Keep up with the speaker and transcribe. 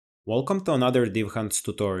Welcome to another Divhunt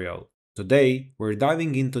tutorial. Today, we're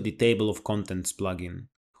diving into the Table of Contents plugin.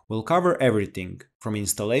 We'll cover everything, from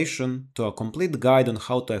installation to a complete guide on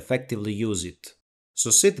how to effectively use it.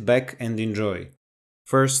 So sit back and enjoy.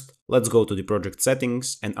 First, let's go to the project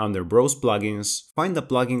settings and under Browse Plugins, find a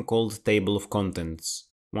plugin called Table of Contents.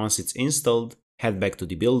 Once it's installed, head back to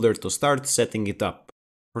the builder to start setting it up.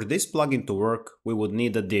 For this plugin to work, we would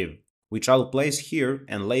need a div, which I'll place here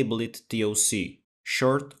and label it TOC,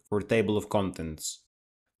 short for Table of Contents.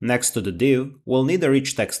 Next to the div, we'll need a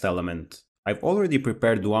rich text element. I've already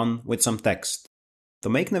prepared one with some text. To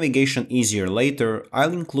make navigation easier later,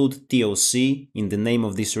 I'll include TOC in the name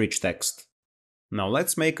of this rich text. Now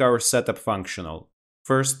let's make our setup functional.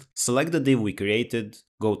 First, select the div we created,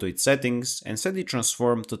 go to its settings and set the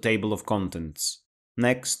transform to Table of Contents.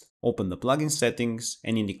 Next, open the plugin settings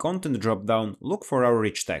and in the content dropdown look for our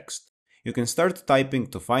rich text. You can start typing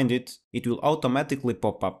to find it, it will automatically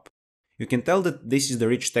pop up. You can tell that this is the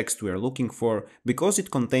rich text we are looking for because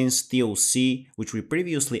it contains TOC, which we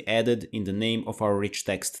previously added in the name of our rich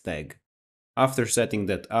text tag. After setting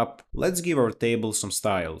that up, let's give our table some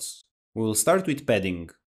styles. We will start with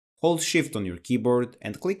padding. Hold Shift on your keyboard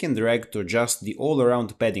and click and drag to adjust the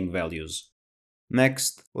all-around padding values.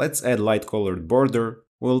 Next, let's add light colored border.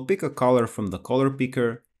 We'll pick a color from the color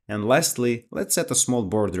picker. And lastly, let's set a small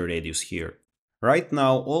border radius here. Right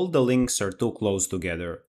now, all the links are too close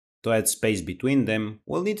together. To add space between them,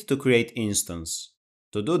 we'll need to create instance.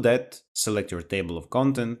 To do that, select your table of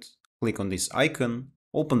content, click on this icon,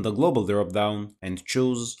 open the global dropdown and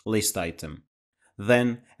choose List Item.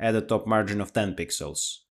 Then add a top margin of 10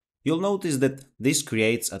 pixels. You'll notice that this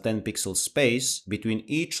creates a 10 pixel space between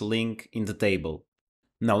each link in the table.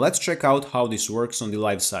 Now let's check out how this works on the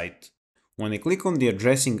live site. When I click on the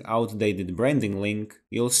Addressing Outdated Branding link,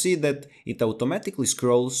 you'll see that it automatically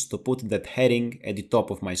scrolls to put that heading at the top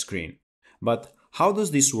of my screen. But how does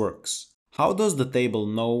this work? How does the table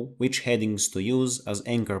know which headings to use as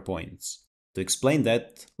anchor points? To explain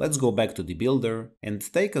that, let's go back to the builder and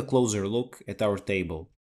take a closer look at our table.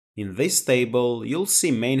 In this table, you'll see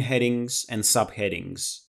main headings and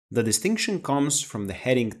subheadings. The distinction comes from the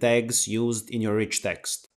heading tags used in your rich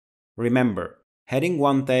text. Remember, Heading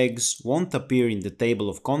 1 tags won't appear in the table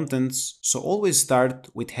of contents, so always start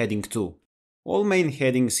with heading 2. All main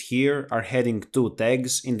headings here are heading 2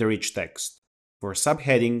 tags in the rich text. For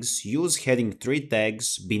subheadings, use heading 3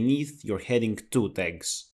 tags beneath your heading 2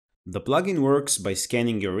 tags. The plugin works by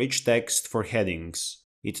scanning your rich text for headings.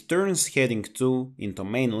 It turns heading 2 into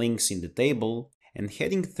main links in the table, and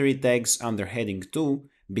heading 3 tags under heading 2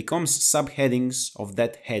 becomes subheadings of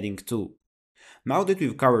that heading 2. Now that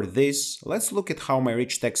we've covered this, let's look at how my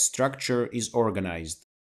rich text structure is organized.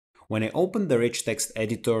 When I open the rich text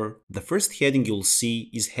editor, the first heading you'll see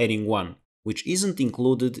is heading 1, which isn't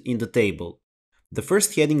included in the table. The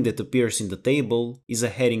first heading that appears in the table is a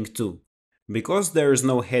heading 2. Because there is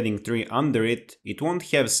no heading 3 under it, it won't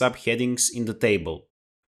have subheadings in the table.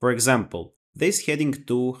 For example, this heading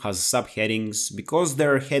 2 has subheadings because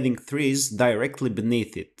there are heading 3s directly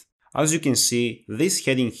beneath it. As you can see, this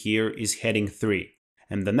heading here is heading 3,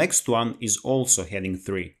 and the next one is also heading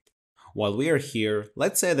 3. While we are here,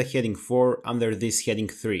 let's add a heading 4 under this heading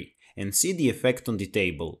 3 and see the effect on the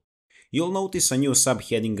table. You'll notice a new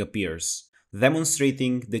subheading appears,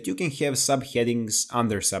 demonstrating that you can have subheadings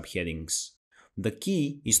under subheadings. The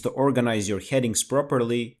key is to organize your headings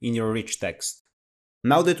properly in your rich text.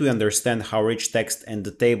 Now that we understand how rich text and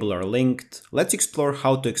the table are linked, let's explore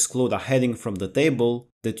how to exclude a heading from the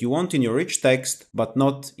table that you want in your rich text but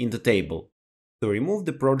not in the table. To remove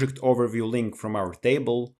the project overview link from our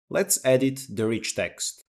table, let's edit the rich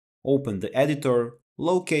text. Open the editor,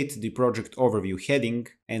 locate the project overview heading,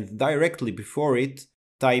 and directly before it,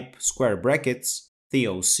 type square brackets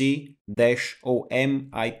TOC-OMIT.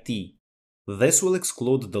 This will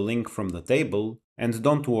exclude the link from the table, and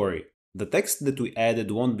don't worry, the text that we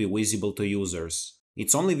added won't be visible to users.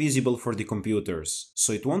 It's only visible for the computers,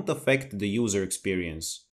 so it won't affect the user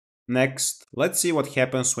experience. Next, let's see what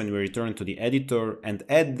happens when we return to the editor and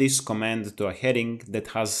add this command to a heading that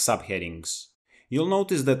has subheadings. You'll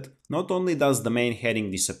notice that not only does the main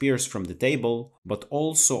heading disappears from the table, but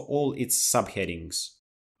also all its subheadings.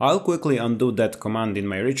 I'll quickly undo that command in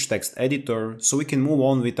my rich text editor so we can move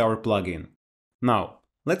on with our plugin. Now,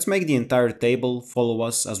 let's make the entire table follow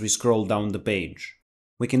us as we scroll down the page.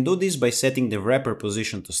 We can do this by setting the wrapper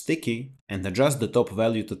position to sticky and adjust the top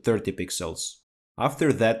value to 30 pixels.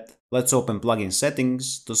 After that, let's open plugin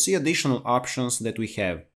settings to see additional options that we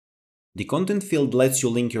have. The content field lets you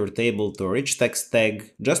link your table to a rich text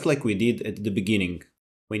tag just like we did at the beginning.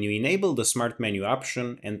 When you enable the Smart Menu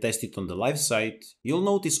option and test it on the live site, you'll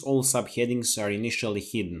notice all subheadings are initially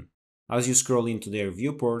hidden. As you scroll into their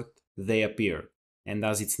viewport, they appear. And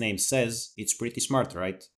as its name says, it's pretty smart,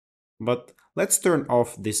 right? But let's turn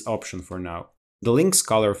off this option for now. The links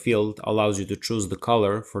color field allows you to choose the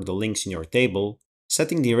color for the links in your table.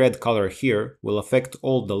 Setting the red color here will affect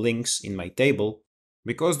all the links in my table.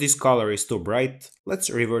 Because this color is too bright, let's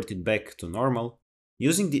revert it back to normal.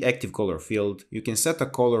 Using the active color field, you can set a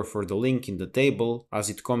color for the link in the table as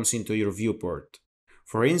it comes into your viewport.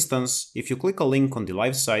 For instance, if you click a link on the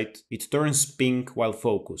live site, it turns pink while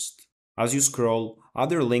focused. As you scroll,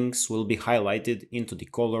 other links will be highlighted into the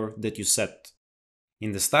color that you set.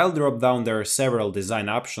 In the style dropdown, there are several design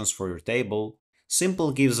options for your table.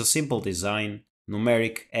 Simple gives a simple design,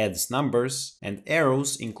 numeric adds numbers, and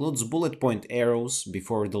arrows includes bullet point arrows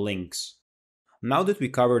before the links. Now that we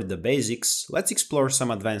covered the basics, let's explore some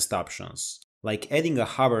advanced options, like adding a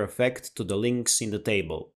hover effect to the links in the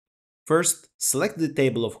table. First, select the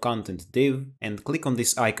table of content div and click on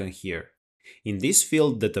this icon here. In this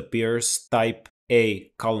field that appears, type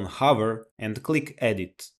a:hover and click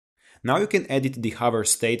Edit. Now you can edit the hover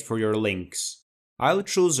state for your links. I'll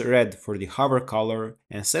choose red for the hover color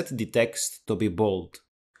and set the text to be bold.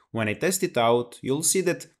 When I test it out, you'll see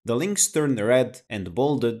that the links turn red and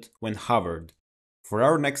bolded when hovered. For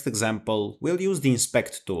our next example, we'll use the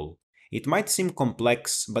Inspect tool. It might seem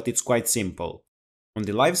complex, but it's quite simple. On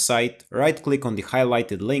the live site, right-click on the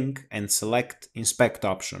highlighted link and select Inspect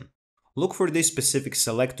option. Look for this specific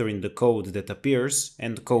selector in the code that appears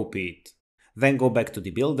and copy it. Then go back to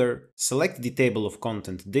the builder, select the table of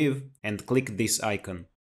content div and click this icon.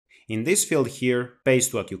 In this field here,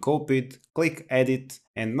 paste what you copied, click Edit,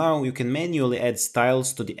 and now you can manually add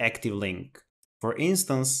styles to the active link. For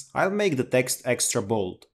instance, I'll make the text extra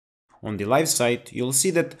bold. On the live site, you'll see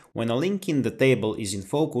that when a link in the table is in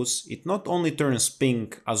focus, it not only turns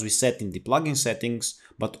pink as we set in the plugin settings,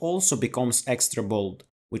 but also becomes extra bold,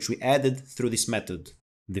 which we added through this method.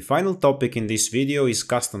 The final topic in this video is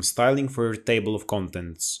custom styling for your table of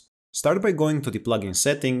contents. Start by going to the plugin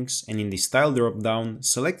settings and in the style dropdown,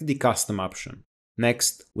 select the custom option.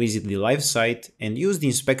 Next, visit the live site and use the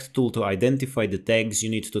inspect tool to identify the tags you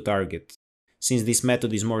need to target. Since this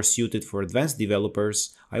method is more suited for advanced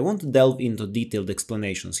developers, I won't delve into detailed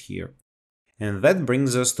explanations here. And that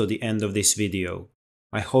brings us to the end of this video.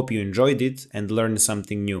 I hope you enjoyed it and learned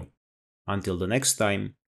something new. Until the next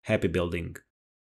time, happy building!